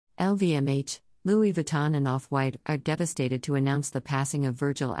LVMH, Louis Vuitton and Off-White are devastated to announce the passing of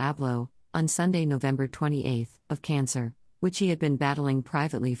Virgil Abloh, on Sunday, November 28, of cancer, which he had been battling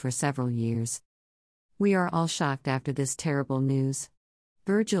privately for several years. We are all shocked after this terrible news.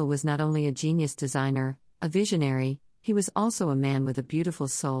 Virgil was not only a genius designer, a visionary, he was also a man with a beautiful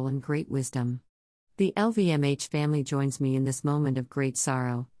soul and great wisdom. The LVMH family joins me in this moment of great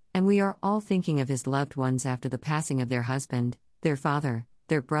sorrow, and we are all thinking of his loved ones after the passing of their husband, their father,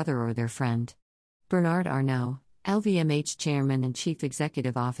 their brother or their friend. Bernard Arnault, LVMH Chairman and Chief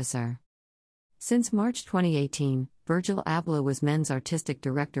Executive Officer. Since March 2018, Virgil Abloh was men's artistic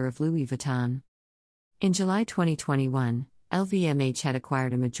director of Louis Vuitton. In July 2021, LVMH had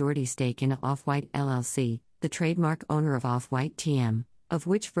acquired a majority stake in Off-White LLC, the trademark owner of Off-White TM, of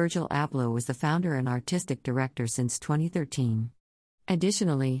which Virgil Abloh was the founder and artistic director since 2013.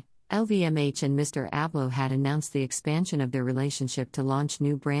 Additionally, LVMH and Mr. Abloh had announced the expansion of their relationship to launch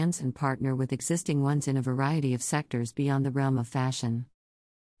new brands and partner with existing ones in a variety of sectors beyond the realm of fashion.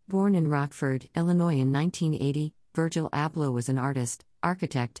 Born in Rockford, Illinois in 1980, Virgil Abloh was an artist,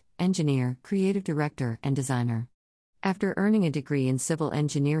 architect, engineer, creative director, and designer. After earning a degree in civil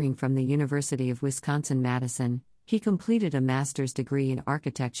engineering from the University of Wisconsin-Madison, he completed a master's degree in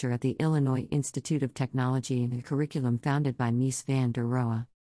architecture at the Illinois Institute of Technology and a curriculum founded by Mies van der Rohe.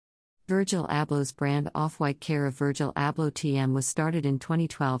 Virgil Abloh's brand Off-White care of Virgil Abloh TM was started in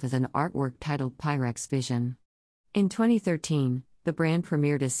 2012 as an artwork titled Pyrex Vision. In 2013, the brand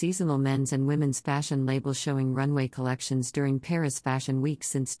premiered a seasonal men's and women's fashion label showing runway collections during Paris Fashion Week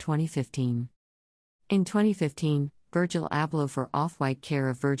since 2015. In 2015, Virgil Abloh for Off-White care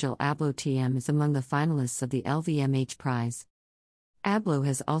of Virgil Abloh TM is among the finalists of the LVMH Prize. Abloh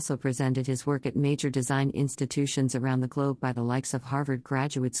has also presented his work at major design institutions around the globe by the likes of Harvard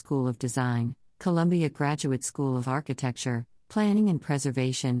Graduate School of Design, Columbia Graduate School of Architecture, Planning and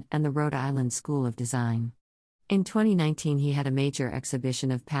Preservation, and the Rhode Island School of Design. In 2019, he had a major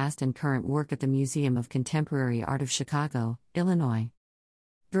exhibition of past and current work at the Museum of Contemporary Art of Chicago, Illinois.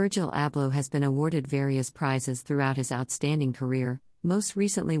 Virgil Abloh has been awarded various prizes throughout his outstanding career, most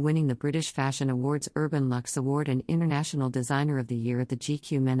recently winning the British Fashion Awards Urban Luxe Award and International Designer of the Year at the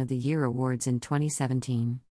GQ Men of the Year Awards in 2017.